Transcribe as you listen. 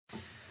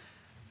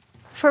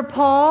For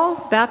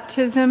Paul,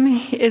 baptism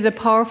is a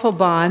powerful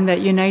bond that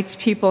unites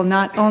people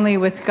not only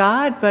with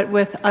God, but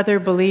with other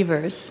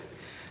believers.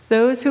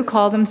 Those who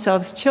call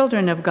themselves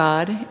children of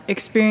God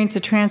experience a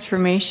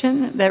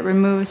transformation that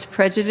removes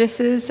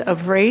prejudices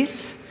of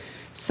race,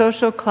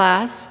 social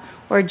class,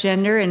 or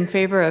gender in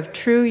favor of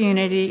true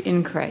unity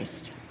in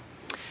Christ.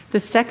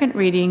 The second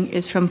reading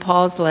is from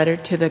Paul's letter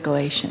to the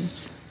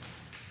Galatians.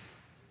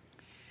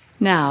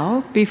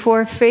 Now,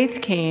 before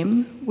faith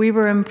came, we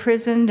were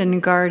imprisoned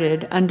and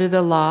guarded under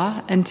the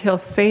law until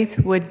faith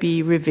would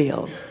be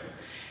revealed.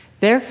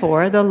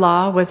 Therefore, the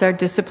law was our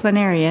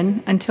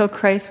disciplinarian until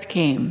Christ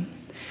came,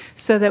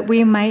 so that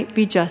we might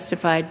be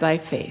justified by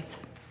faith.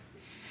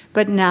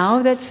 But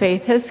now that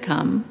faith has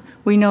come,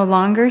 we no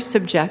longer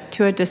subject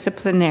to a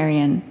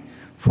disciplinarian,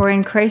 for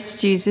in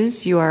Christ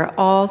Jesus you are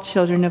all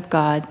children of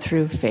God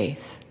through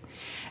faith.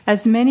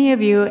 As many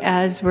of you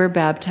as were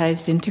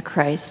baptized into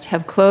Christ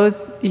have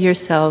clothed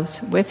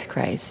yourselves with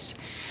Christ.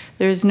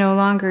 There is no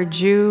longer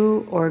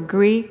Jew or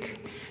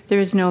Greek. There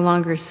is no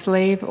longer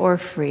slave or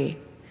free.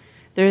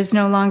 There is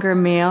no longer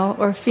male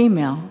or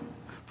female,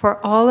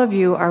 for all of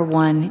you are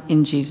one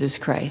in Jesus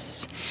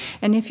Christ.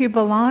 And if you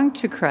belong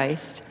to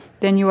Christ,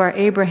 then you are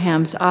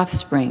Abraham's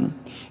offspring,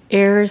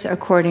 heirs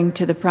according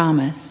to the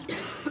promise.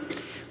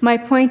 My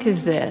point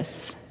is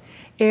this.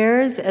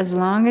 Heirs, as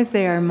long as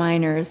they are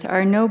minors,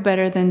 are no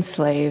better than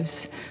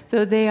slaves,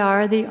 though they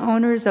are the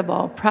owners of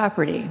all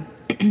property.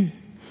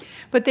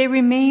 But they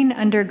remain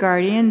under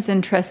guardians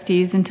and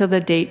trustees until the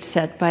date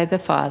set by the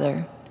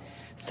Father.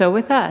 So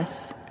with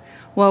us,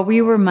 while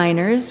we were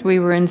minors, we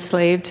were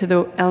enslaved to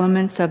the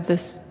element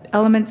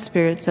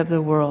spirits of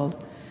the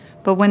world.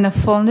 But when the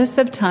fullness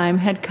of time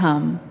had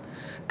come,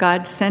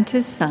 God sent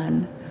his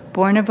Son,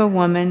 born of a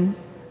woman,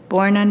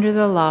 born under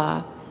the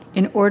law,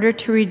 in order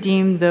to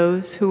redeem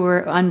those who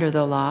were under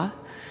the law,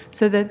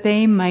 so that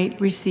they might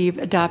receive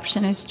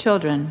adoption as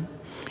children.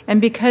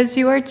 And because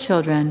you are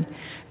children,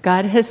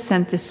 God has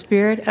sent the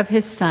Spirit of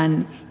his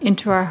Son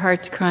into our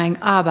hearts, crying,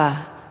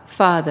 Abba,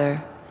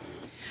 Father.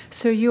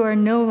 So you are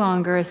no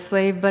longer a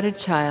slave but a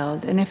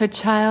child, and if a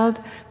child,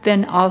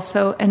 then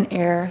also an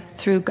heir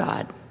through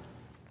God.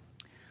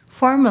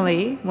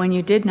 Formerly, when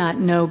you did not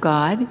know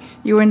God,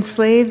 you were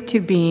enslaved to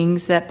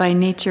beings that by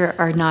nature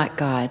are not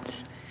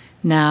God's.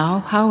 Now,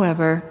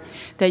 however,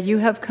 that you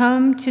have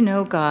come to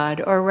know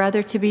God, or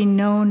rather to be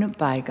known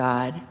by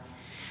God,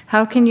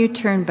 how can you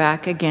turn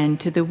back again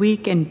to the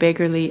weak and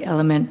beggarly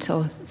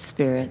elemental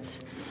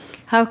spirits?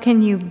 How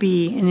can you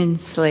be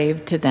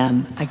enslaved to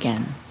them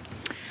again?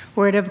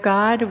 Word of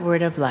God,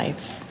 word of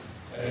life.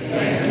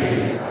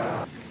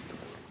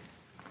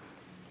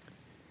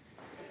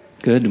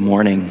 Good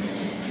morning.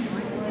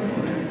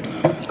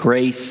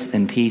 Grace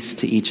and peace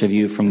to each of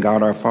you from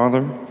God our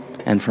Father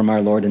and from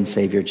our Lord and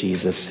Savior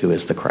Jesus, who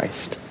is the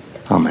Christ.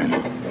 Amen.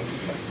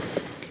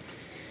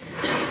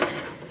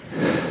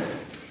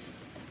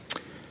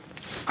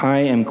 I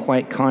am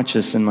quite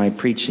conscious in my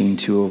preaching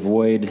to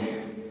avoid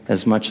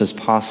as much as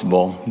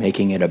possible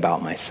making it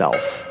about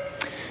myself.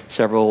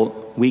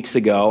 Several weeks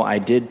ago, I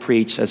did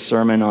preach a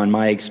sermon on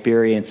my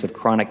experience of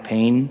chronic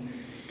pain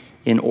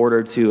in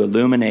order to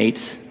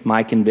illuminate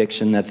my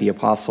conviction that the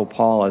Apostle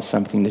Paul has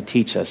something to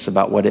teach us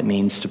about what it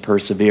means to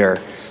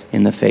persevere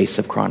in the face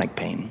of chronic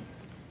pain.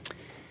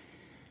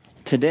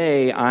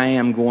 Today, I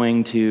am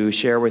going to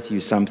share with you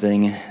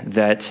something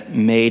that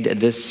made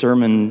this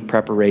sermon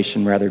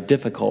preparation rather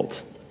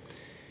difficult.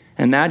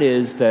 And that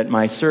is that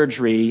my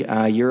surgery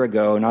a year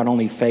ago not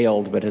only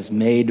failed, but has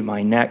made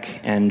my neck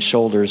and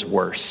shoulders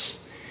worse.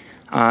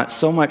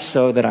 So much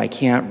so that I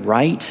can't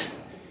write,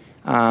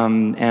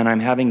 and I'm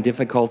having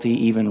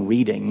difficulty even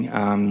reading,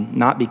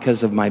 not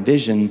because of my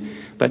vision,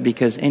 but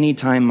because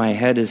anytime my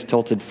head is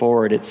tilted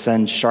forward, it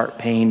sends sharp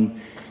pain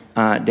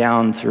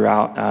down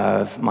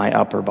throughout my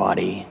upper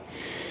body.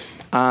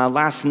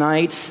 Last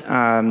night,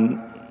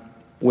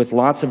 with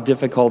lots of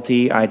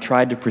difficulty, I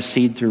tried to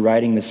proceed through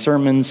writing the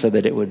sermon so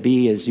that it would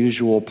be, as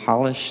usual,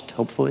 polished,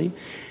 hopefully,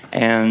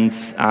 and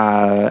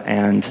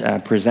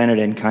presented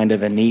in kind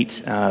of a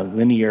neat,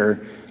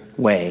 linear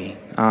way.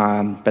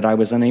 But I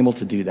was unable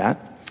to do that.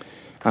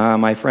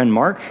 My friend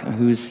Mark,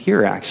 who's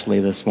here actually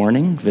this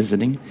morning,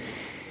 visiting,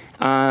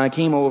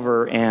 came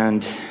over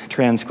and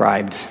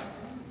transcribed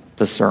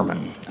the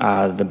sermon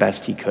the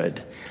best he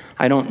could.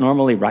 I don't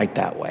normally write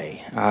that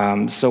way.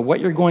 So what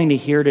you're going to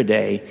hear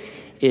today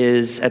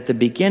is at the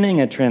beginning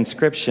a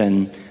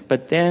transcription,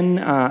 but then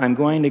I'm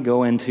going to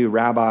go into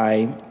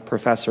rabbi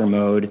professor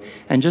mode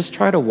and just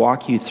try to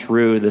walk you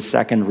through the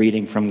second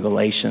reading from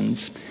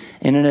Galatians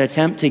in an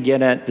attempt to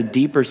get at the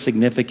deeper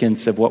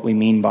significance of what we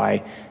mean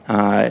by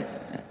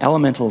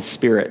elemental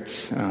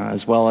spirits,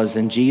 as well as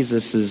in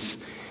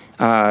Jesus's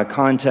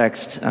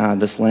context,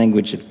 this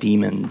language of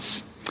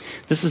demons.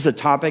 This is a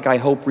topic I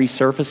hope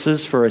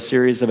resurfaces for a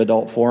series of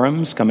adult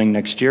forums coming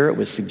next year. It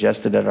was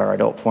suggested at our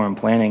adult forum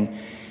planning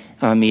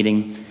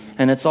meeting.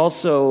 And it's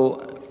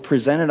also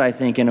presented, I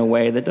think, in a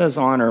way that does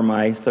honor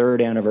my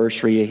third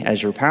anniversary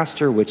as your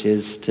pastor, which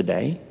is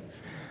today.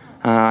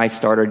 I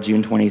started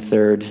June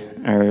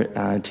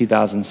 23rd,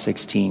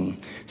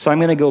 2016. So I'm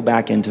going to go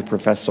back into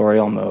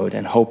professorial mode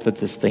and hope that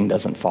this thing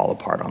doesn't fall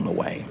apart on the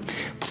way.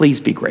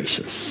 Please be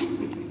gracious.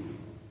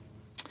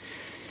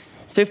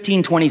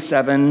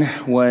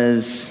 1527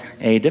 was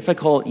a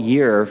difficult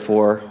year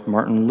for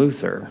Martin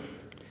Luther.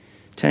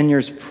 10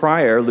 years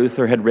prior,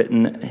 Luther had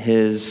written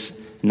his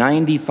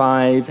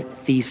 95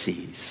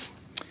 Theses,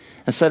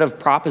 a set of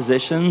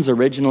propositions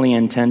originally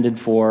intended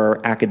for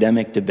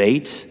academic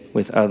debate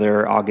with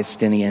other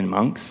Augustinian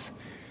monks,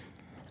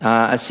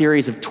 a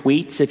series of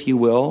tweets, if you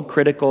will,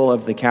 critical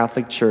of the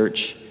Catholic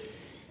Church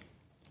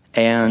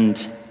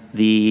and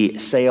the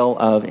sale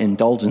of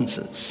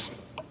indulgences.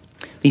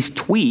 These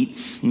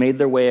tweets made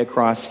their way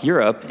across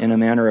Europe in a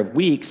matter of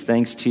weeks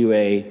thanks to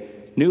a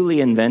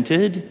newly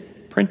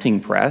invented printing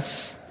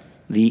press,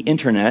 the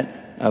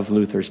internet of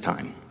Luther's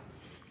time.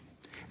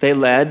 They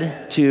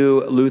led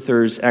to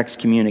Luther's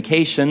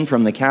excommunication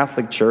from the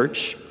Catholic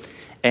Church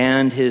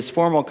and his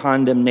formal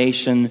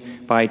condemnation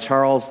by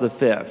Charles V,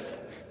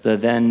 the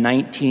then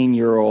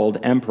 19-year-old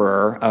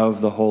emperor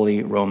of the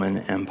Holy Roman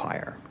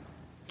Empire.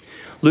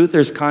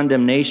 Luther's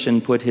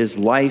condemnation put his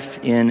life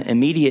in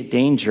immediate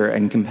danger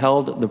and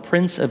compelled the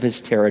prince of his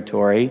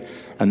territory,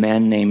 a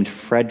man named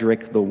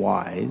Frederick the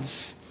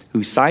Wise,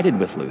 who sided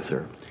with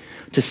Luther,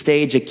 to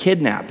stage a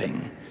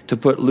kidnapping to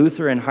put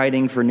Luther in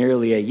hiding for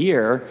nearly a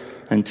year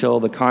until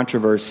the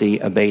controversy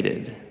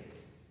abated.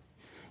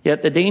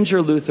 Yet the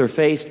danger Luther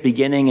faced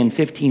beginning in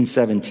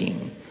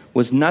 1517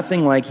 was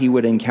nothing like he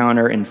would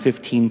encounter in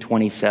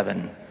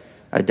 1527,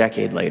 a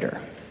decade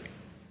later.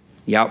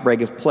 The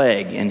outbreak of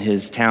plague in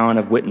his town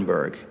of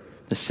Wittenberg,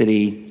 the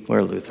city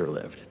where Luther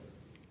lived.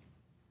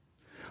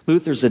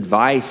 Luther's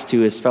advice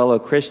to his fellow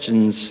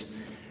Christians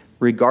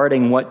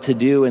regarding what to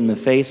do in the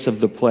face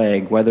of the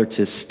plague, whether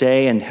to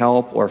stay and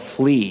help or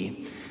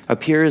flee,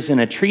 appears in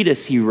a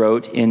treatise he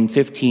wrote in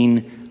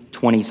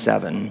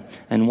 1527,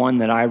 and one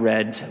that I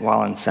read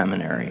while in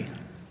seminary.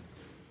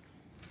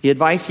 The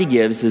advice he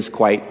gives is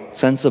quite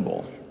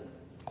sensible,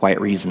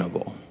 quite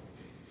reasonable.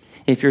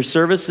 If your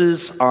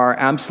services are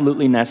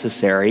absolutely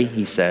necessary,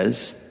 he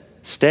says,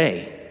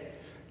 stay.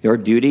 Your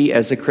duty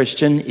as a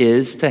Christian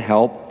is to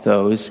help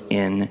those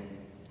in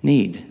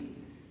need.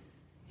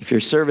 If your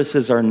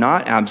services are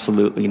not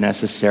absolutely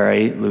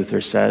necessary,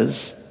 Luther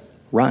says,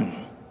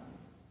 run.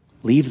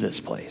 Leave this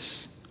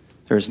place.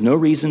 There is no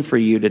reason for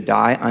you to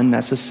die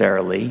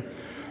unnecessarily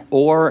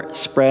or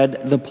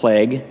spread the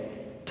plague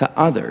to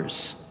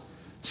others.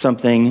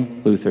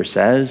 Something, Luther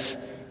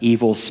says,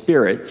 evil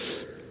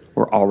spirits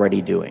were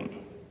already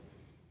doing.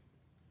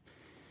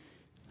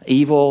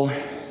 Evil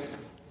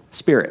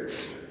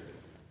spirits.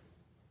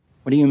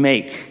 What do you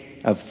make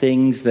of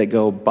things that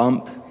go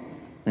bump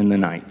in the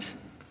night?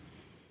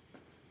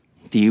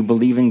 Do you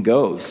believe in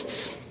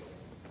ghosts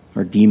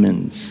or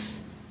demons?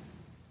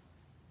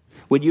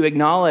 Would you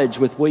acknowledge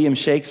with William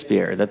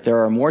Shakespeare that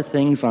there are more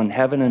things on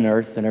heaven and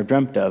earth than are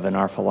dreamt of in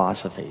our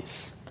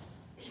philosophies?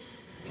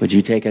 Would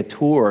you take a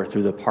tour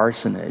through the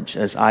parsonage,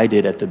 as I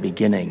did at the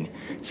beginning,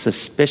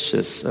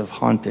 suspicious of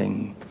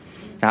haunting?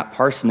 That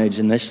parsonage,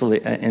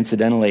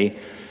 incidentally,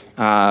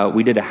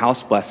 we did a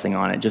house blessing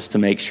on it just to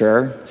make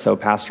sure. So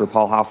Pastor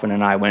Paul Hoffman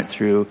and I went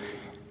through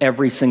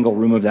every single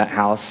room of that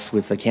house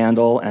with a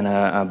candle and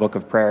a book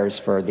of prayers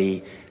for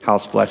the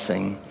house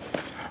blessing.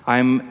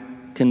 I'm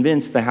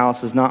convinced the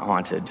house is not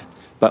haunted,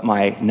 but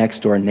my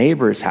next-door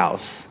neighbor's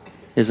house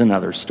is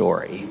another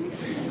story.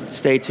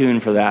 Stay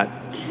tuned for that.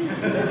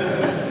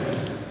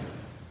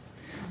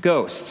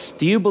 Ghosts.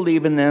 Do you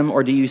believe in them,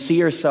 or do you see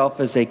yourself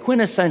as a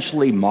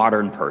quintessentially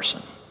modern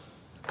person?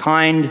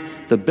 Kind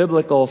the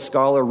biblical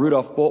scholar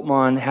Rudolf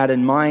Bultmann had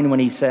in mind when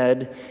he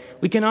said,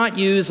 "We cannot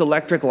use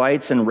electric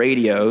lights and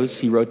radios,"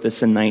 he wrote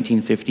this in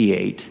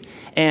 1958,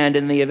 "and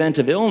in the event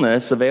of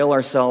illness, avail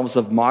ourselves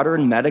of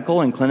modern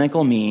medical and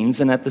clinical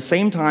means, and at the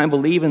same time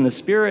believe in the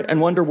spirit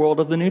and wonder world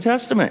of the New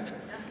Testament.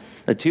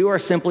 The two are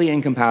simply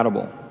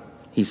incompatible,"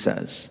 he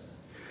says.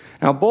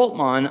 Now,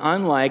 Bultmann,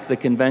 unlike the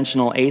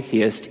conventional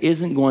atheist,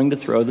 isn't going to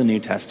throw the New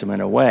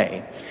Testament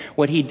away.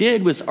 What he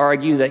did was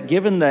argue that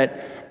given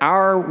that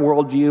our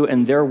worldview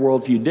and their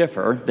worldview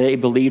differ, they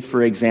believed,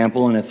 for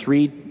example, in a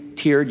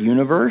three-tiered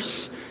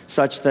universe,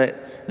 such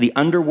that the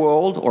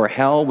underworld or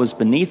hell was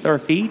beneath our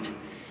feet.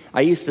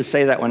 I used to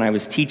say that when I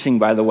was teaching,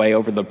 by the way,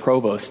 over the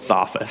provost's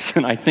office,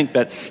 and I think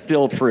that's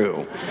still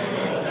true.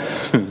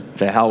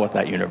 To hell with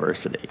that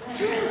university.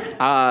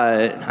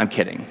 I'm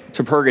kidding.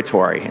 To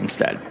purgatory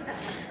instead.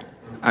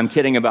 I'm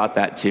kidding about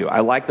that too. I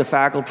like the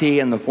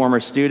faculty and the former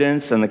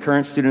students, and the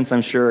current students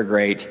I'm sure are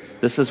great.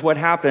 This is what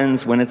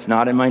happens when it's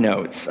not in my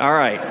notes. All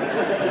right.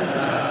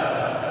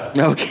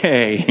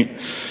 Okay.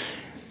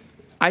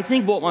 I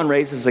think Bultmann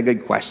raises a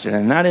good question,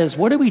 and that is,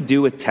 what do we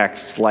do with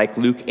texts like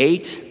Luke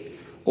 8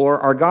 or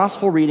our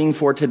gospel reading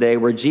for today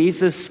where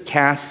Jesus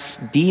casts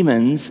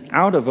demons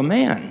out of a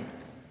man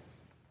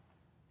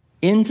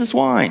into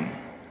swine?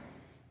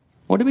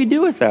 What do we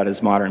do with that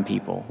as modern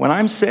people? When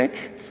I'm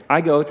sick, I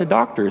go to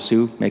doctors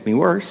who make me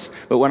worse.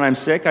 But when I'm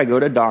sick, I go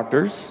to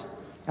doctors,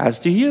 as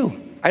do you.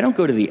 I don't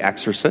go to the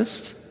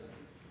exorcist.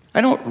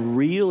 I don't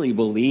really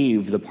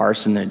believe the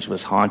parsonage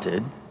was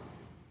haunted.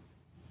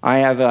 I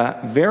have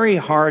a very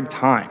hard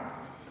time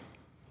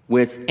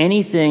with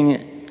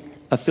anything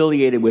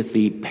affiliated with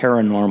the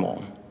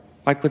paranormal,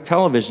 like with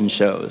television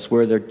shows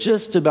where they're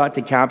just about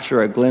to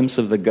capture a glimpse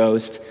of the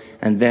ghost,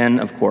 and then,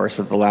 of course,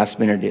 at the last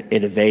minute,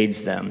 it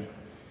evades them.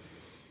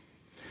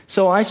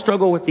 So I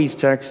struggle with these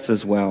texts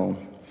as well.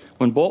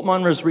 When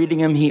Bultmann was reading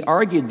them, he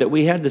argued that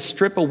we had to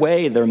strip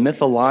away their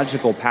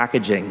mythological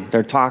packaging,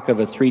 their talk of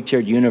a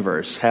three-tiered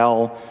universe,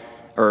 hell,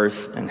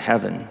 earth, and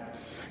heaven,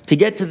 to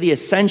get to the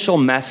essential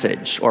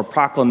message or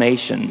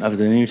proclamation of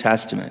the New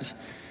Testament.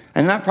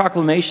 And that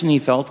proclamation, he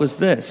felt, was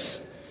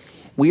this: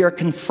 we are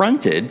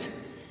confronted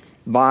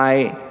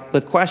by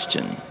the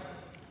question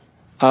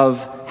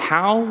of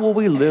how will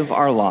we live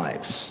our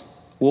lives?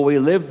 Will we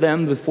live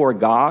them before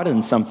God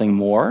and something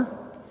more?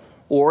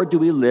 Or do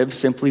we live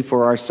simply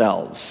for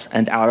ourselves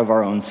and out of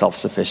our own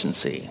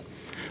self-sufficiency?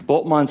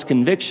 Bultmann's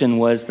conviction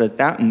was that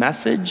that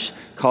message,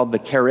 called the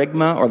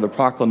kerygma or the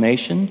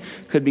proclamation,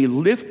 could be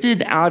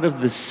lifted out of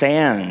the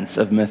sands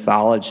of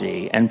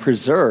mythology and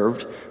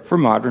preserved for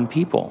modern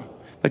people.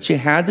 But you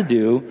had to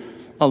do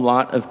a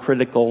lot of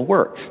critical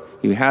work.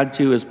 You had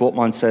to, as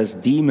Bultmann says,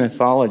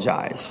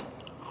 demythologize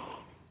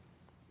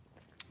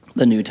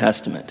the New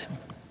Testament.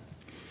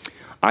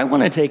 I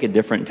want to take a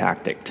different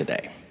tactic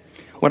today.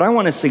 What I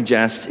want to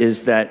suggest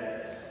is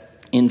that,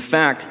 in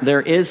fact,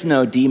 there is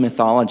no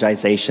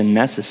demythologization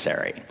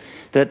necessary,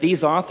 that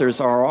these authors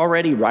are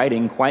already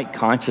writing quite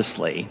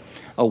consciously,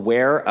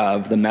 aware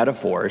of the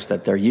metaphors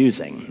that they're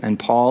using, and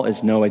Paul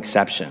is no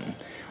exception.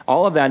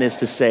 All of that is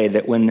to say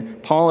that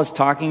when Paul is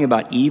talking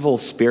about evil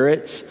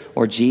spirits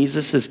or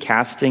Jesus is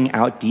casting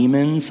out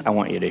demons, I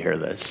want you to hear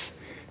this.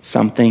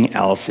 Something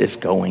else is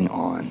going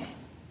on.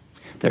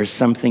 There's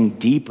something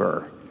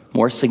deeper,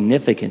 more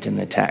significant in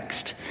the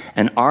text.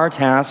 And our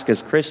task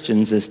as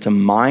Christians is to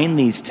mine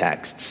these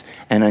texts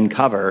and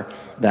uncover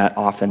that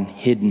often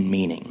hidden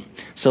meaning.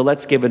 So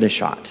let's give it a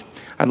shot.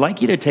 I'd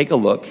like you to take a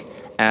look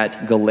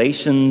at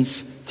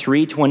Galatians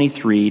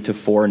 3:23 to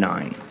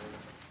 4:9.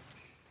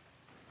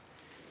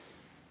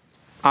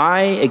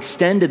 I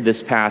extended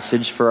this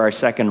passage for our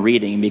second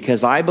reading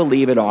because I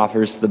believe it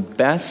offers the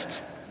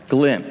best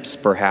glimpse,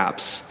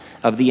 perhaps,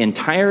 of the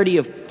entirety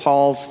of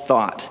Paul's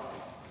thought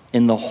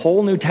in the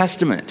whole New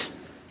Testament.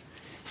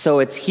 So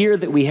it's here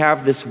that we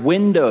have this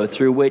window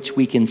through which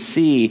we can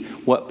see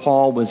what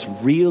Paul was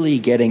really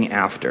getting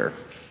after.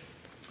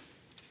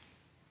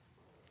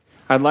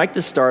 I'd like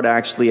to start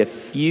actually a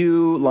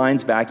few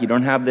lines back. You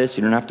don't have this,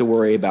 you don't have to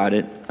worry about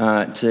it,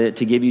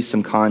 to give you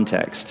some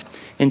context.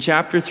 In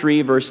chapter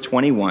 3, verse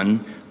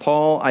 21,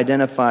 Paul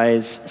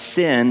identifies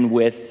sin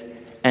with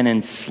an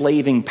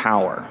enslaving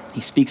power.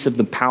 He speaks of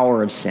the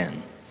power of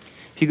sin.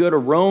 If you go to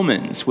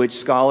Romans, which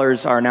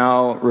scholars are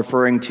now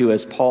referring to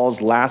as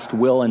Paul's last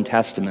will and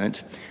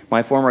testament,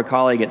 my former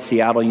colleague at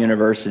Seattle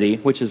University,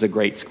 which is a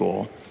great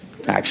school,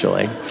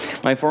 actually,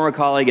 my former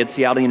colleague at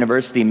Seattle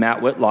University,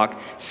 Matt Whitlock,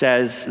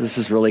 says, this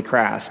is really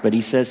crass, but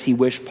he says he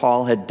wished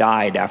Paul had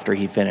died after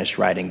he finished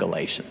writing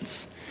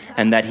Galatians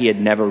and that he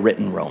had never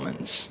written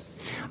Romans.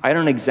 I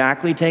don't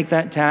exactly take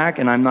that tack,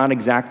 and I'm not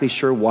exactly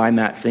sure why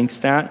Matt thinks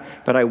that,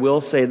 but I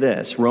will say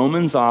this.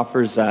 Romans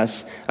offers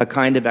us a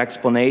kind of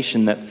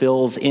explanation that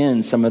fills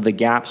in some of the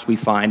gaps we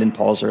find in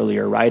Paul's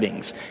earlier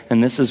writings,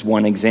 and this is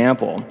one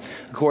example.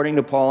 According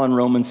to Paul in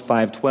Romans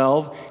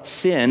 5:12,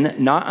 sin,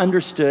 not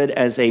understood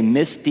as a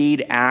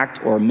misdeed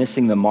act or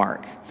missing the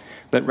mark,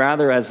 but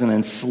rather as an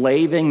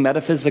enslaving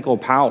metaphysical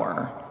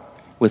power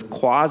with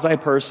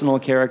quasi-personal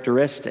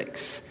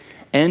characteristics,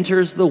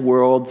 enters the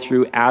world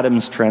through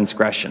Adam's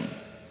transgression.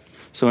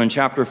 So in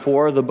chapter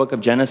 4 of the book of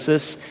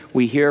Genesis,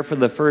 we hear for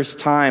the first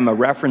time a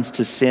reference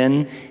to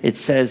sin. It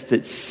says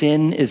that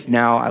sin is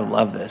now, I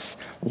love this,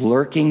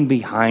 lurking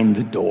behind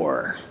the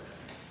door.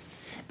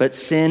 But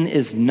sin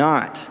is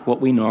not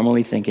what we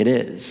normally think it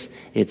is.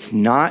 It's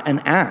not an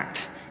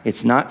act.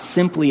 It's not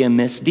simply a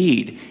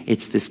misdeed.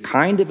 It's this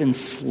kind of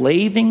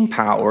enslaving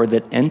power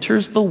that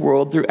enters the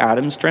world through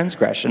Adam's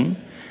transgression.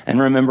 And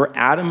remember,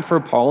 Adam for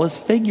Paul is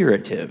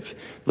figurative.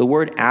 The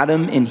word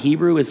Adam in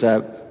Hebrew is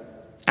an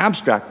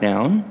abstract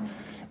noun,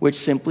 which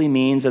simply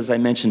means, as I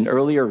mentioned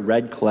earlier,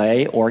 red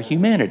clay or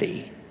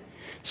humanity.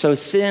 So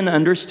sin,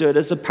 understood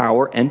as a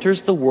power,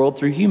 enters the world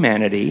through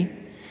humanity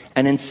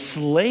and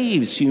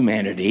enslaves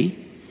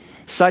humanity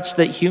such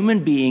that human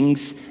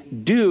beings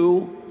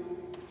do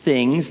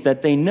things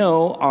that they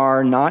know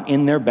are not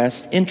in their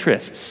best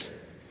interests.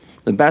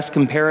 The best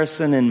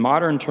comparison in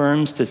modern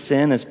terms to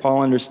sin, as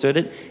Paul understood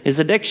it, is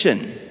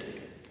addiction.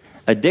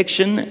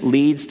 Addiction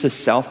leads to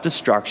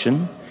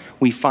self-destruction.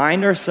 We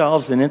find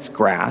ourselves in its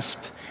grasp,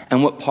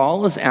 and what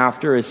Paul is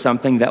after is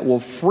something that will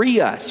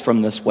free us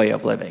from this way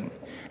of living.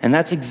 And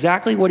that's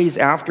exactly what he's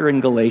after in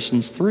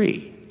Galatians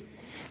 3.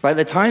 By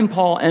the time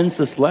Paul ends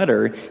this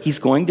letter, he's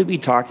going to be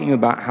talking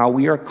about how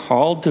we are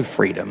called to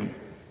freedom,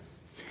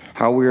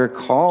 how we are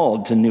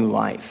called to new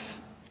life,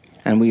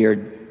 and we are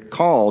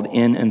called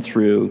in and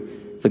through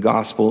the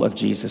gospel of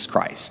Jesus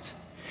Christ.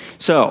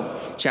 So,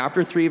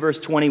 chapter 3, verse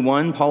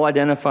 21, Paul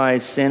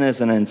identifies sin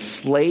as an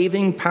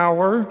enslaving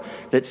power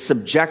that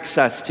subjects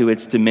us to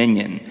its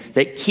dominion,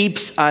 that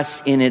keeps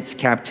us in its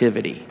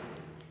captivity.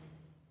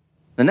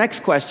 The next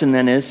question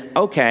then is,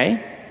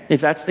 okay,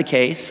 if that's the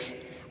case,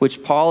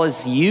 which Paul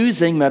is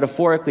using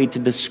metaphorically to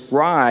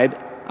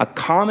describe a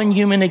common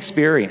human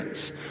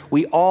experience.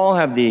 We all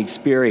have the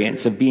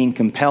experience of being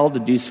compelled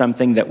to do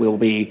something that will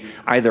be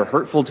either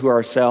hurtful to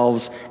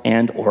ourselves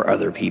and or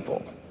other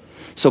people.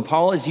 So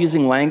Paul is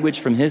using language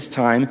from his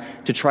time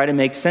to try to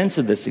make sense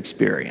of this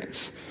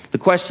experience. The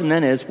question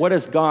then is, what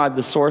has God,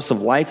 the source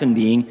of life and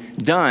being,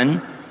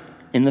 done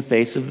in the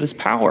face of this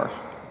power?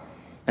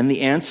 And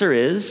the answer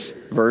is,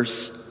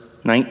 verse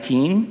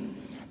 19,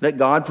 that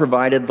God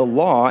provided the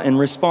law in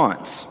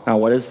response. Now,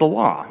 what is the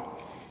law?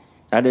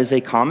 That is a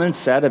common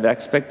set of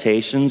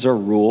expectations or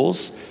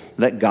rules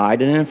that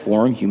guide and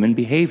inform human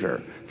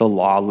behavior. The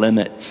law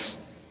limits.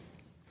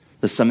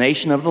 The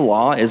summation of the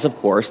law is, of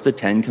course, the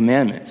 10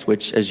 Commandments,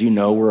 which, as you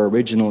know, were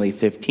originally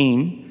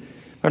 15,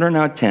 but are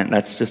now 10.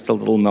 That's just a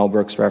little Mel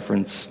Brooks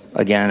reference.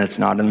 Again, it's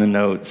not in the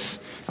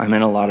notes. I'm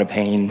in a lot of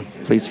pain.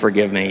 Please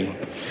forgive me.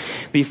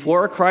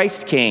 Before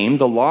Christ came,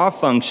 the law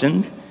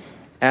functioned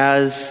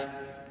as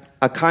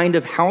a kind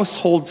of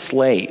household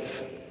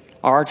slave.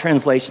 Our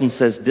translation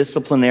says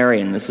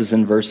disciplinarian. This is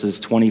in verses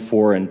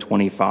 24 and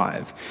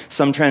 25.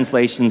 Some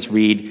translations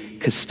read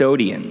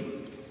custodian,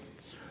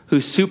 who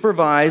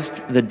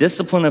supervised the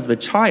discipline of the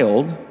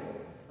child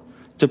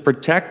to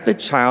protect the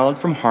child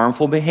from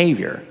harmful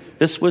behavior.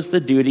 This was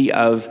the duty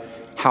of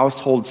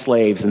household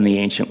slaves in the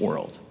ancient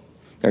world.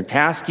 Their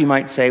task, you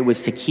might say, was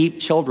to keep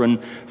children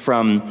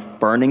from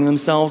burning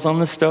themselves on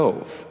the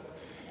stove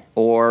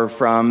or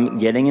from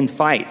getting in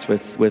fights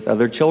with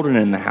other children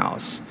in the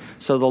house.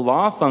 So the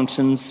law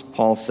functions,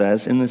 Paul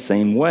says, in the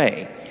same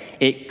way.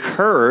 It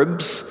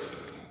curbs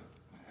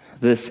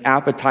this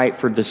appetite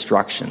for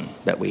destruction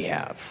that we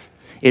have.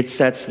 It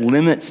sets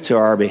limits to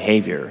our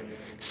behavior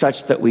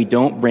such that we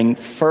don't bring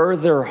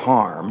further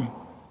harm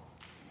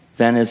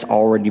than is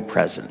already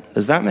present.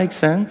 Does that make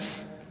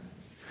sense?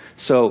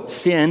 So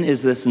sin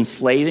is this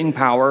enslaving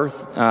power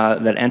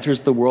that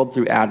enters the world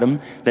through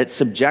Adam that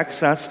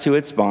subjects us to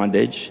its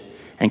bondage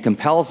and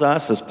compels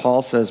us, as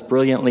Paul says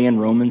brilliantly in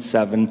Romans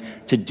 7,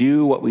 to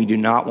do what we do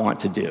not want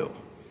to do.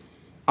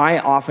 I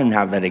often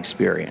have that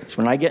experience.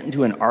 When I get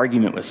into an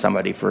argument with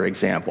somebody, for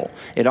example,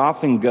 it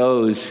often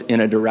goes in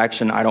a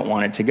direction I don't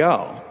want it to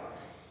go.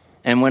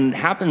 And when it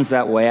happens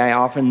that way, I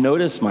often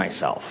notice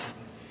myself.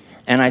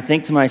 And I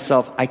think to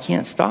myself, I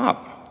can't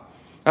stop.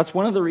 That's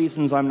one of the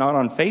reasons I'm not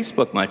on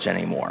Facebook much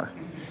anymore.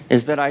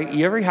 Is that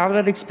you ever have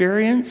that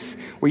experience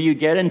where you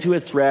get into a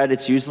thread,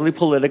 it's usually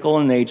political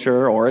in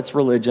nature or it's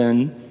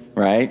religion,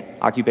 right?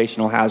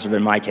 Occupational hazard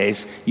in my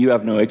case, you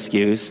have no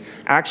excuse.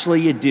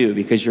 Actually, you do,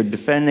 because you're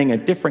defending a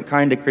different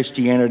kind of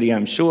Christianity,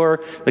 I'm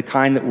sure, the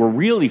kind that we're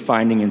really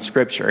finding in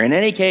Scripture. In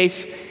any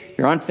case,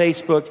 you're on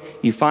Facebook,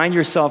 you find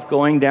yourself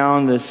going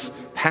down this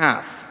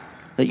path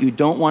that you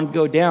don't want to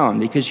go down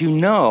because you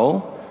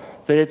know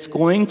that it's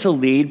going to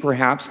lead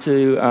perhaps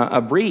to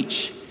a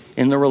breach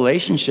in the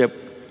relationship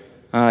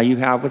you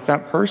have with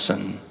that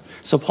person.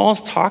 So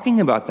Paul's talking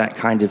about that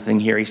kind of thing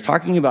here. He's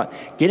talking about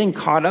getting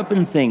caught up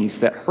in things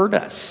that hurt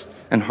us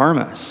and harm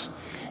us.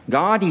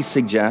 God, he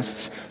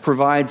suggests,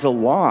 provides a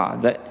law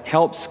that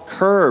helps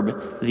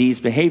curb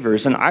these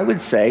behaviors. And I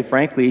would say,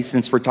 frankly,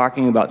 since we're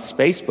talking about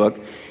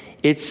Facebook,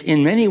 it's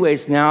in many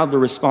ways now the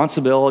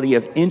responsibility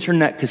of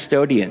internet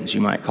custodians,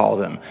 you might call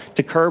them,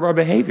 to curb our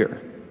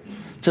behavior,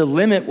 to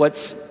limit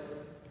what's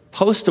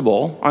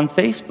postable on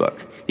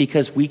Facebook,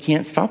 because we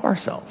can't stop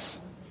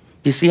ourselves.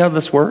 Do you see how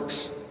this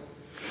works?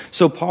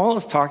 So Paul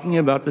is talking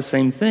about the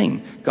same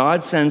thing.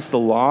 God sends the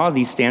law,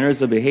 these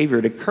standards of behavior,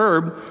 to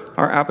curb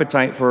our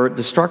appetite for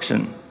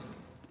destruction.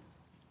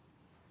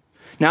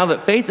 Now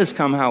that faith has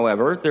come,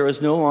 however, there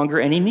is no longer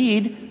any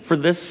need for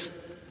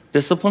this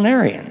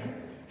disciplinarian,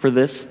 for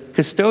this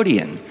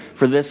custodian,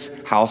 for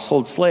this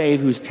household slave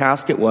whose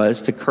task it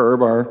was to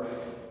curb our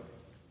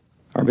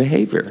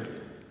behavior.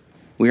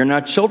 We are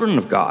now children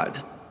of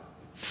God,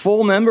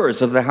 full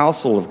members of the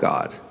household of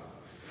God.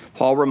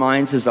 Paul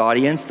reminds his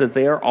audience that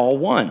they are all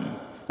one.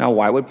 Now,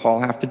 why would Paul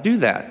have to do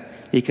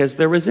that? Because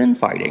there was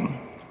infighting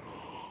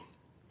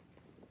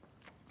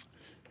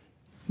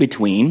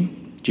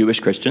between Jewish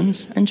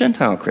Christians and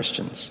Gentile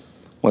Christians.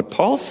 What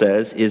Paul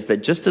says is that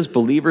just as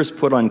believers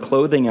put on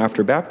clothing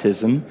after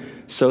baptism,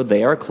 so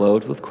they are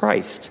clothed with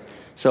Christ.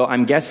 So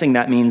I'm guessing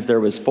that means there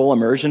was full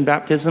immersion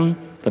baptism.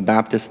 The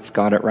Baptists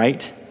got it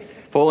right.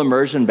 Full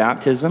immersion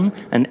baptism,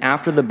 and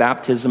after the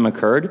baptism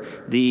occurred,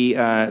 the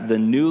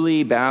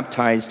newly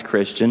baptized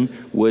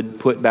Christian would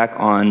put back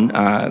on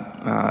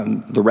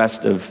the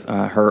rest of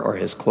her or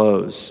his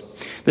clothes.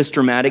 This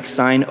dramatic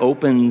sign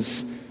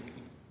opens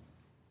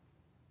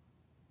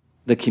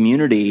the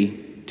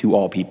community to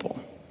all people.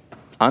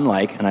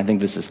 Unlike, and I think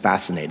this is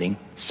fascinating,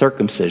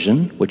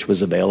 circumcision, which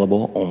was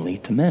available only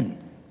to men.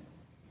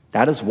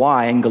 That is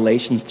why in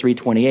Galatians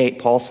 3:28,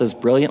 Paul says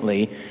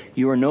brilliantly,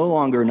 you are no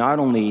longer not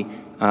only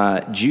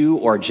Jew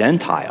or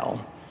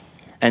Gentile,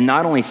 And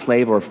not only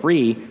slave or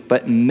free,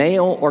 but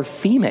male or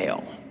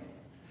female.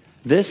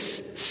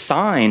 This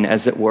sign,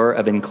 as it were,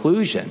 of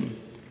inclusion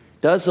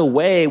does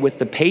away with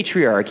the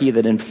patriarchy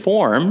that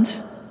informed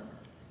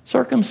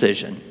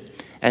circumcision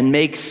and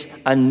makes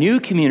a new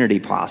community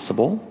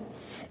possible,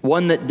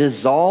 one that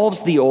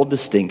dissolves the old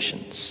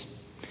distinctions.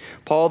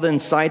 Paul then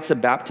cites a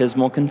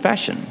baptismal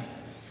confession.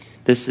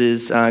 This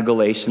is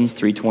Galatians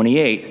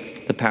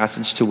 3:28, the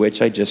passage to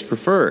which I just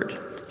referred.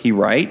 He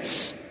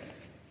writes,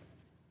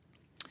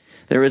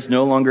 "There is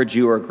no longer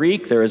Jew or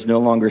Greek, there is no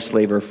longer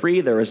slave or free,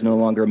 there is no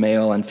longer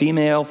male and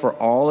female, for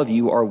all of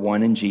you are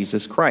one in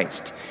Jesus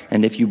Christ.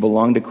 And if you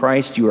belong to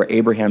Christ, you are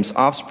Abraham's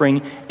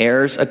offspring,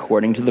 heirs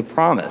according to the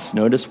promise."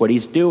 Notice what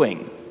he's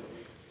doing.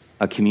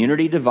 A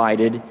community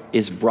divided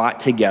is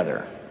brought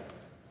together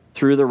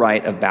through the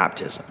rite of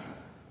baptism.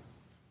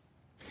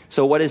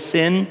 So what is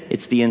sin?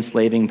 It's the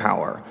enslaving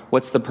power.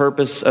 What's the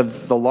purpose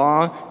of the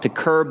law? To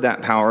curb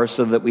that power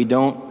so that we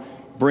don't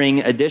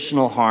bring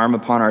additional harm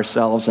upon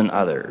ourselves and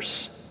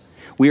others.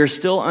 We are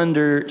still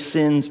under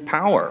sin's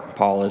power,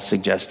 Paul is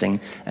suggesting,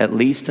 at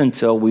least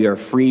until we are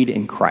freed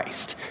in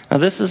Christ. Now,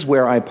 this is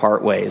where I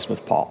part ways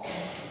with Paul.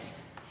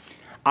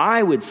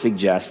 I would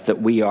suggest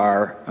that we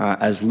are,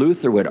 as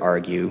Luther would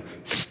argue,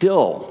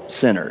 still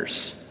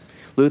sinners.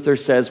 Luther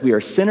says we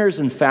are sinners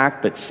in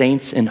fact, but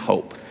saints in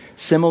hope.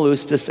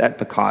 Simul-justus et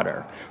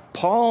peccator.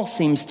 Paul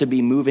seems to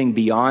be moving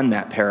beyond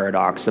that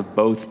paradox of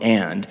both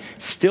and,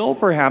 still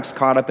perhaps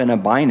caught up in a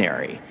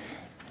binary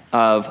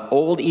of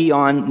old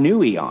eon,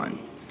 new eon,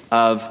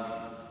 of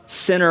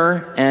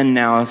sinner and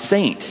now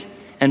saint.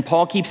 And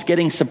Paul keeps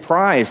getting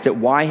surprised at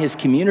why his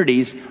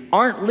communities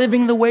aren't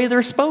living the way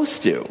they're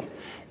supposed to.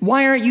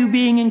 Why aren't you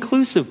being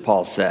inclusive,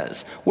 Paul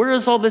says? Where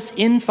is all this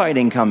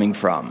infighting coming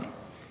from?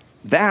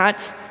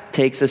 That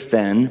takes us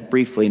then,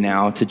 briefly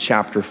now, to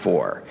chapter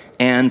 4,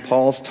 and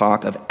Paul's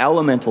talk of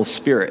elemental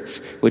spirits,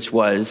 which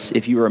was,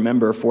 if you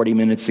remember 40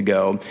 minutes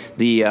ago,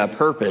 the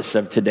purpose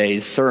of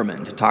today's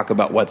sermon, to talk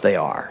about what they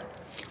are.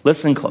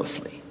 Listen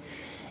closely.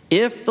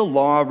 If the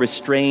law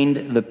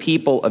restrained the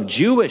people of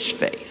Jewish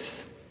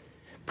faith,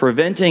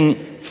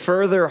 preventing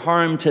further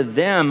harm to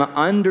them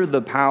under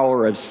the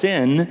power of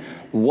sin,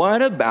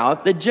 what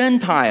about the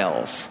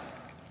Gentiles?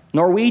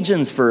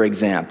 Norwegians, for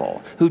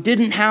example, who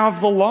didn't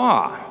have the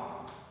law,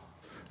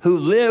 who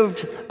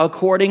lived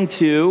according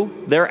to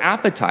their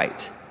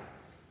appetite,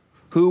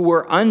 who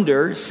were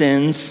under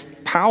sin's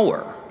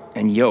power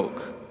and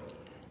yoke.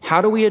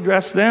 How do we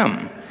address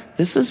them?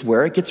 This is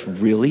where it gets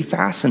really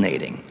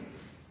fascinating.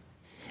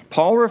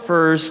 Paul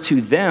refers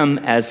to them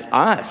as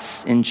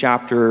us in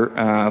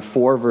chapter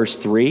 4, verse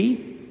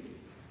 3.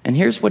 And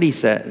here's what he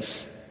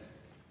says.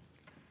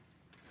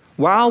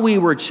 "While we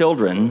were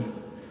children,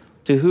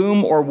 to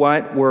whom or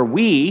what were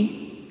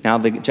we," now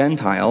the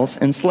Gentiles,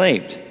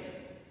 "enslaved?"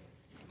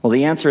 Well,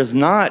 the answer is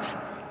not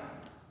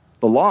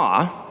the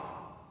law,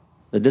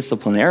 the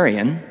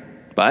disciplinarian,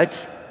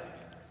 but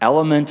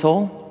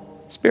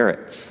elemental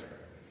spirits.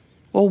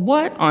 Well,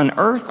 what on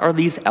earth are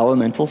these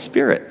elemental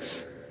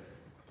spirits?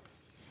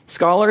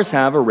 Scholars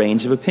have a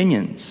range of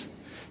opinions.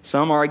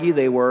 Some argue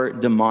they were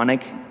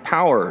demonic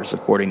powers,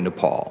 according to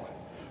Paul,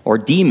 or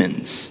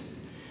demons.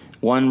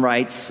 One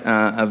writes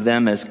of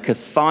them as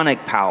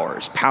chthonic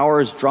powers,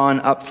 powers drawn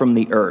up from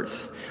the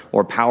earth,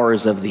 or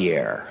powers of the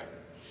air.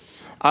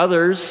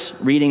 Others,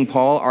 reading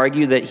Paul,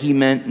 argue that he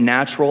meant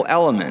natural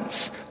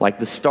elements, like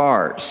the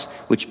stars,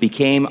 which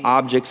became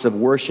objects of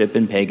worship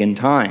in pagan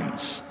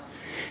times.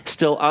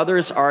 Still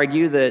others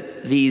argue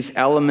that these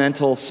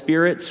elemental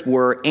spirits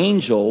were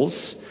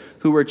angels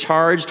who were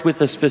charged with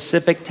a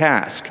specific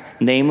task,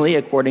 namely,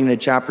 according to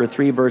chapter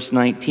 3, verse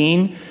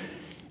 19,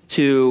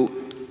 to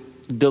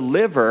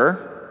deliver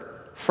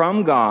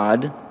from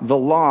God the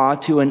law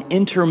to an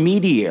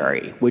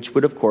intermediary, which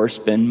would, of course,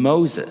 been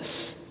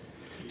Moses.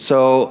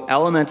 So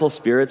elemental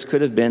spirits could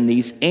have been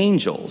these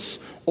angels,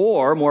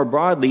 or more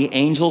broadly,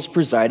 angels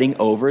presiding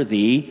over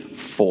the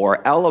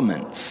four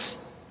elements,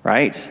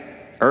 right?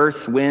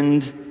 Earth,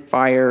 wind,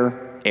 fire,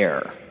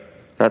 air.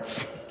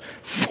 That's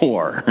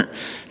 4.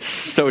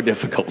 So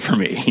difficult for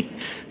me.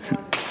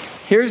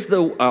 Here's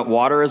the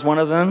water is one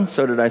of them.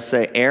 So did I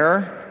say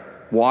air,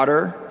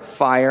 water,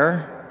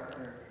 fire,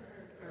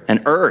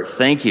 and earth?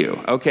 Thank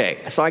you. Okay,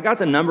 so I got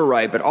the number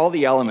right, but all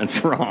the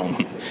elements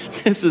wrong.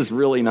 This is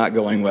really not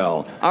going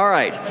well. All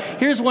right,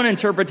 here's one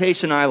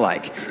interpretation I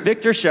like.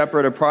 Victor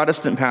Shepard, a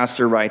Protestant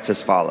pastor, writes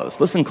as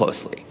follows. Listen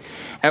closely.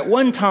 At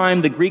one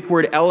time, the Greek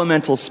word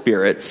elemental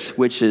spirits,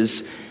 which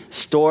is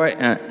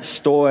stoicheia,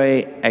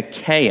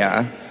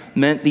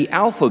 meant the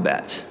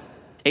alphabet,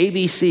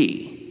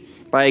 ABC.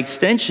 By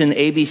extension,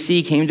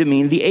 ABC came to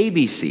mean the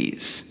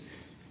ABCs.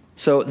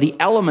 So the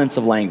elements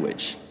of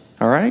language,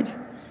 all right?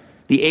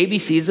 The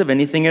ABCs of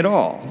anything at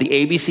all. The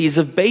ABCs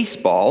of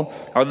baseball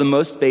are the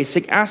most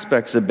basic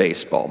aspects of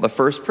baseball. The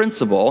first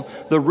principle,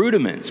 the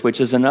rudiments, which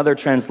is another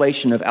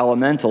translation of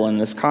elemental in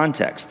this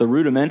context, the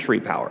rudimentary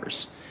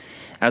powers.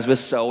 As with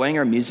sewing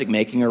or music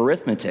making or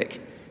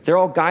arithmetic, they're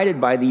all guided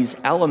by these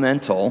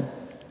elemental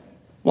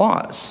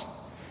laws.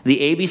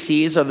 The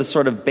ABCs are the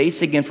sort of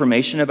basic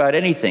information about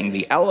anything,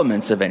 the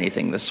elements of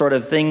anything, the sort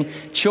of thing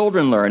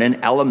children learn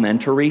in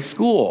elementary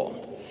school.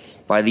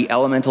 By the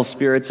elemental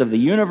spirits of the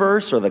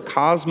universe or the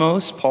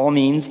cosmos, Paul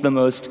means the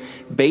most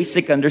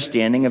basic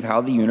understanding of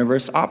how the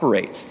universe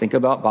operates. Think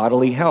about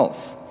bodily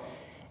health.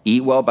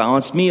 Eat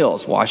well-balanced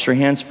meals, wash your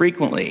hands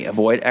frequently,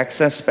 avoid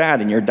excess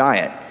fat in your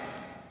diet.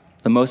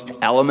 The most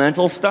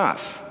elemental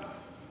stuff.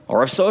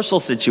 Or of social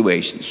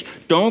situations.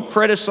 Don't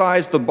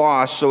criticize the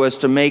boss so as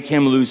to make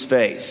him lose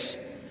face.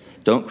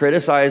 Don't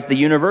criticize the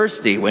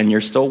university when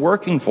you're still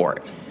working for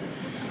it.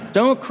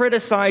 Don't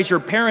criticize your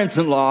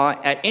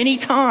parents-in-law at any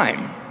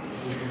time.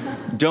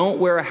 Don't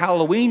wear a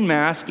Halloween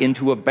mask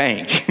into a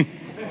bank.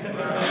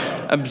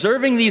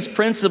 Observing these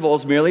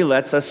principles merely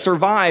lets us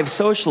survive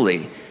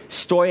socially.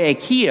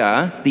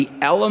 Stoicheia, the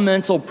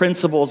elemental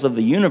principles of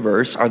the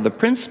universe, are the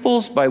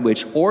principles by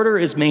which order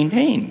is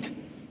maintained.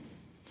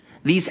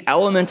 These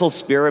elemental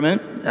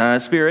spirits,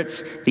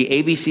 the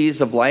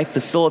ABCs of life,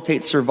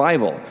 facilitate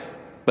survival,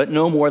 but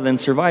no more than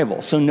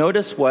survival. So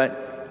notice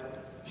what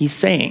he's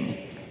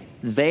saying.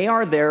 They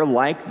are there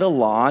like the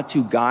law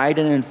to guide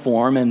and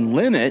inform and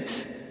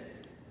limit,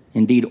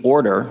 indeed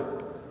order,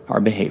 our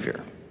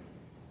behavior.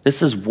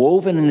 This is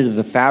woven into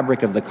the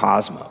fabric of the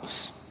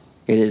cosmos.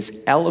 It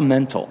is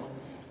elemental.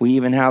 We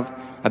even have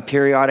a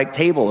periodic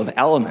table of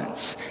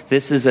elements.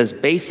 This is as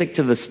basic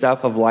to the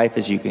stuff of life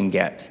as you can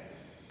get.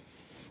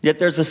 Yet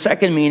there's a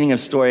second meaning of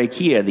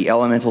stoicheia, the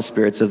elemental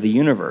spirits of the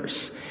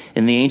universe.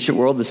 In the ancient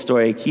world, the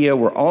stoicheia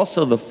were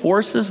also the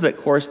forces that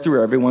course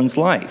through everyone's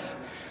life,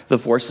 the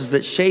forces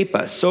that shape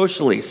us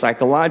socially,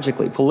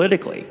 psychologically,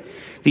 politically.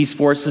 These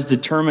forces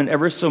determine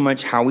ever so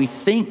much how we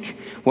think,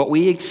 what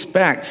we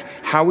expect,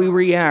 how we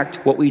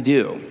react, what we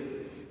do.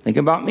 Think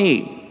about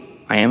me.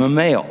 I am a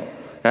male.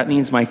 That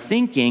means my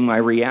thinking, my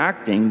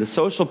reacting, the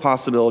social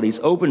possibilities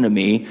open to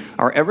me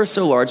are ever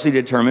so largely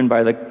determined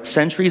by the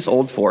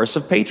centuries-old force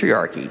of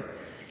patriarchy.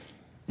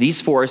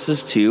 These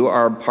forces, too,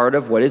 are part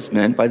of what is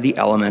meant by the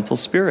elemental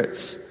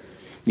spirits.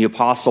 The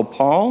Apostle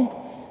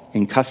Paul,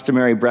 in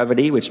customary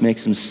brevity, which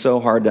makes him so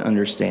hard to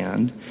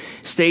understand,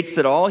 states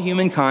that all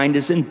humankind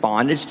is in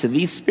bondage to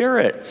these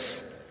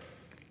spirits.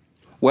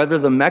 Whether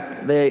the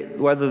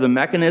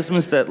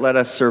mechanisms that let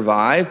us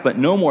survive, but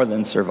no more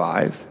than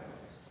survive,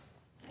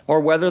 or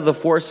whether the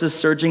forces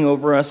surging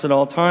over us at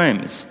all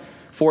times.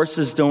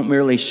 Forces don't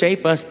merely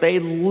shape us, they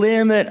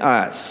limit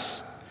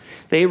us.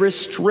 They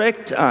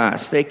restrict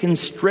us. They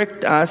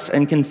constrict us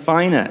and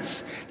confine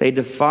us. They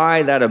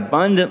defy that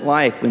abundant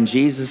life which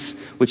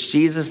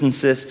Jesus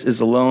insists is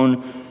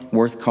alone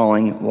worth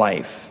calling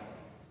life.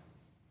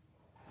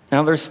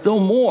 Now there's still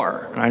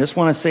more, and I just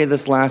want to say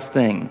this last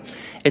thing.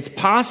 It's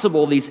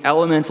possible these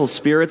elemental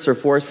spirits or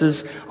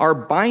forces are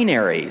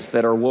binaries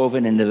that are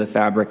woven into the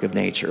fabric of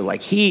nature,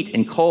 like heat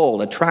and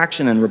cold,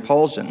 attraction and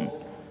repulsion,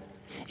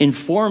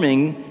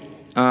 informing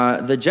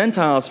the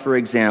Gentiles, for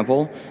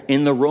example,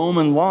 in the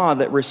Roman law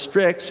that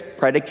restricts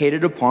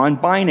predicated upon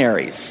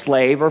binaries,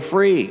 slave or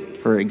free,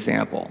 for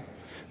example,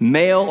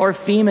 male or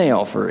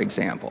female, for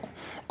example.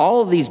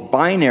 All of these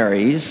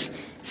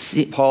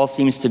binaries, Paul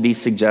seems to be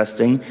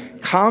suggesting,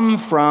 come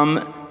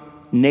from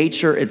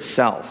nature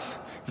itself.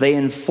 They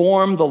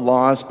inform the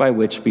laws by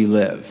which we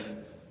live.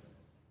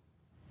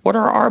 What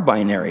are our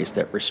binaries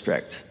that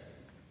restrict?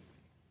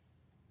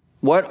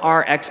 What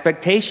are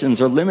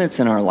expectations or limits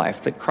in our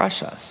life that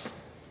crush us?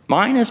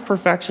 Mine is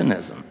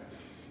perfectionism.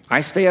 I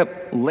stay up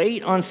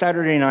late on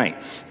Saturday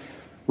nights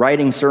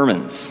writing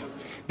sermons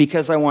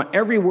because I want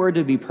every word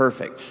to be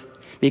perfect,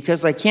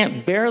 because I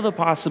can't bear the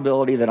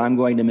possibility that I'm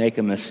going to make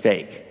a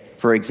mistake,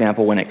 for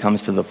example, when it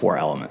comes to the four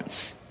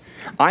elements.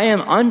 I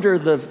am under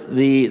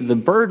the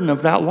burden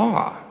of that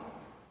law.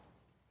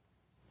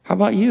 How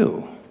about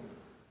you?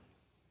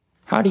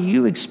 How do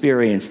you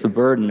experience the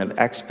burden of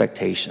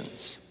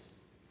expectations?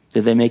 Do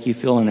they make you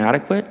feel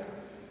inadequate,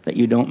 that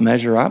you don't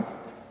measure up?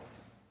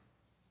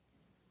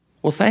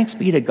 Well, thanks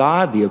be to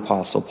God, the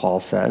Apostle Paul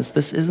says,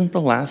 this isn't the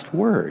last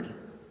word.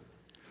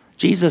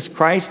 Jesus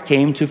Christ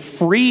came to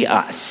free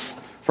us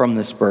from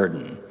this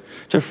burden,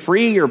 to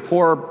free your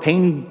poor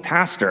pain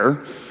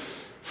pastor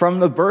from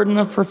the burden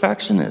of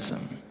perfectionism.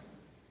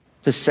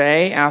 To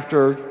say,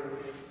 after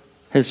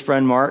his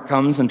friend Mark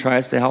comes and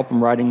tries to help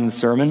him writing the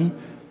sermon,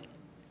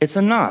 it's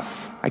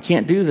enough. I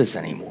can't do this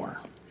anymore.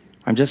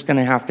 I'm just going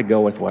to have to go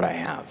with what I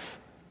have.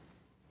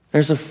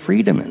 There's a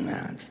freedom in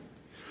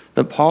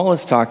that Paul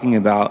is talking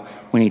about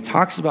when he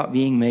talks about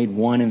being made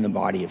one in the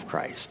body of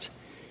Christ.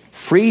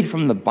 Freed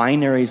from the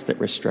binaries that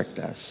restrict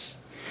us.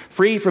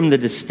 Free from the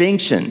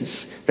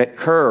distinctions that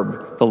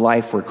curb the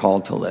life we're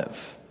called to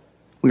live.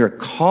 We are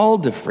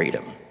called to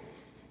freedom,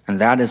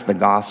 and that is the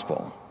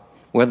gospel.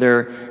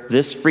 Whether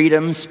this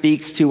freedom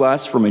speaks to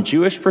us from a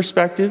Jewish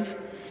perspective,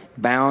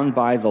 bound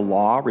by the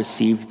law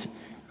received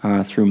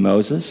through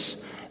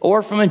Moses,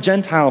 or from a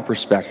Gentile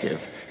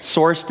perspective,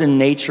 sourced in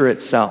nature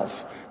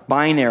itself,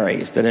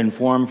 binaries that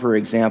inform, for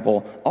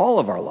example, all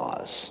of our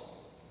laws,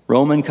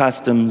 Roman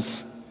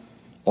customs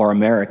or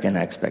American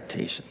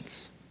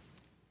expectations.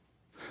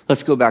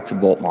 Let's go back to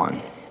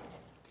Boltmann.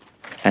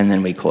 and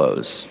then we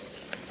close.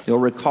 You'll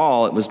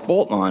recall it was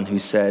Boltzmann who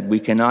said, "We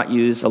cannot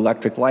use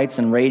electric lights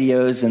and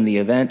radios in the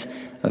event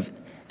of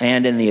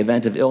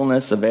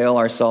illness, avail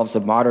ourselves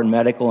of modern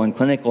medical and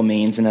clinical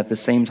means, and at the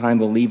same time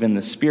believe in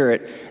the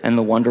Spirit and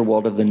the wonder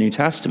world of the New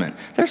Testament."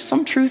 There's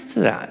some truth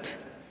to that.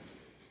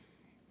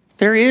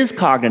 There is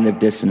cognitive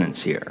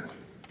dissonance here.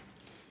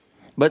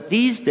 But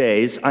these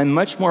days, I'm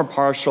much more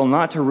partial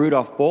not to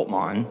Rudolf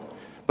Boltzmann,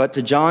 but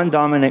to John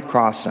Dominic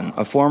Crossan,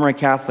 a former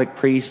Catholic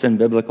priest and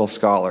biblical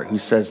scholar, who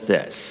says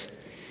this: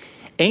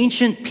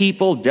 "Ancient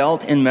people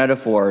dealt in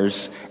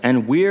metaphors,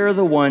 and we're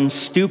the ones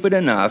stupid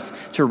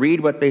enough to read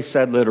what they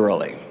said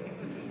literally."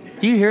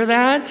 Do you hear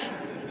that?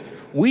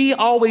 We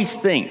always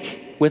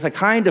think, with a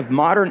kind of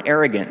modern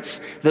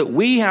arrogance, that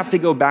we have to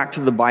go back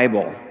to the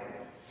Bible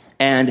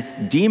and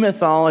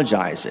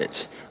demythologize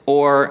it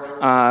or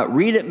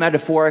read it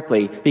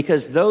metaphorically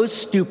because those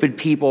stupid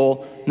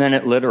people meant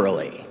it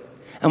literally.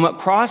 And what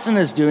Crossan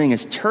is doing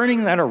is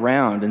turning that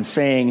around and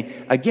saying,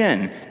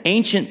 again,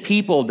 ancient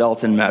people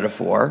dealt in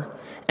metaphor,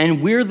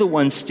 and we're the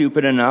ones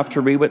stupid enough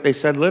to read what they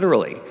said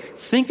literally.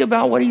 Think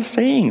about what he's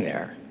saying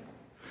there.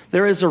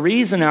 There is a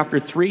reason after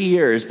 3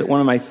 years that one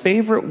of my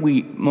favorite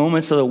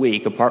moments of the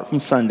week, apart from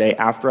Sunday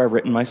after I've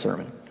written my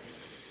sermon,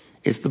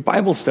 is the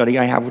Bible study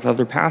I have with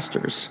other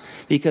pastors.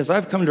 Because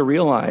I've come to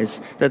realize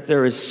that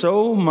there is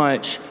so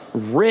much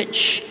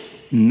rich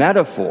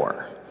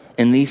metaphor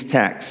in these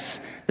texts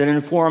that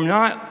inform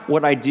not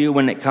what I do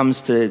when it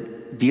comes to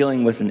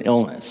dealing with an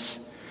illness,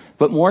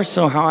 but more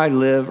so how I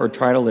live or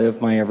try to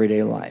live my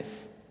everyday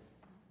life.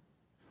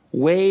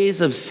 Ways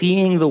of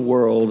seeing the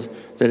world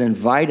that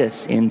invite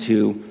us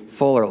into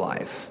fuller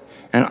life.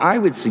 And I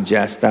would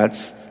suggest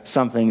that's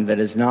something that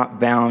is not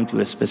bound to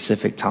a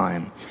specific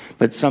time,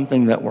 but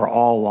something that we're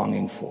all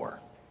longing for.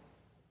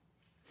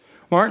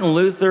 Martin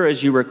Luther,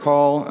 as you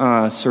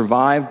recall,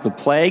 survived the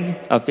plague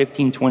of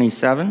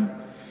 1527.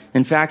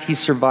 In fact, he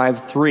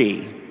survived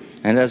 3.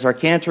 And as our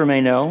cantor may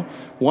know,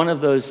 one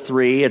of those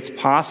 3, it's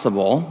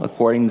possible,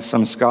 according to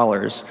some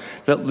scholars,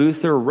 that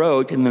Luther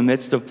wrote in the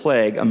midst of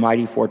plague, "A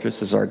mighty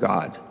fortress is our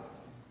God."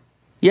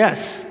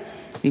 Yes,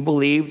 he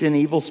believed in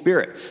evil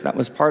spirits. That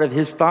was part of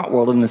his thought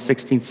world in the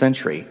 16th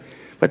century.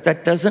 But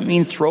that doesn't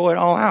mean throw it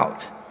all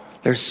out.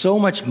 There's so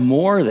much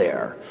more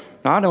there,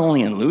 not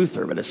only in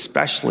Luther, but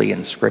especially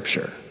in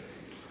Scripture.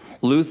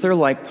 Luther,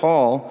 like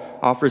Paul,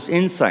 offers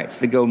insights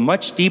that go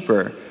much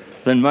deeper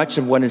than much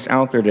of what is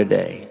out there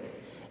today.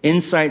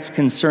 Insights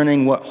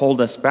concerning what hold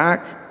us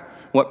back,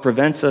 what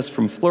prevents us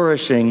from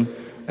flourishing,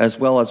 as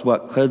well as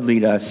what could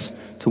lead us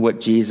to what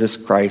Jesus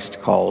Christ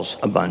calls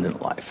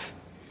abundant life.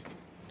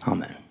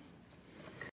 Amen.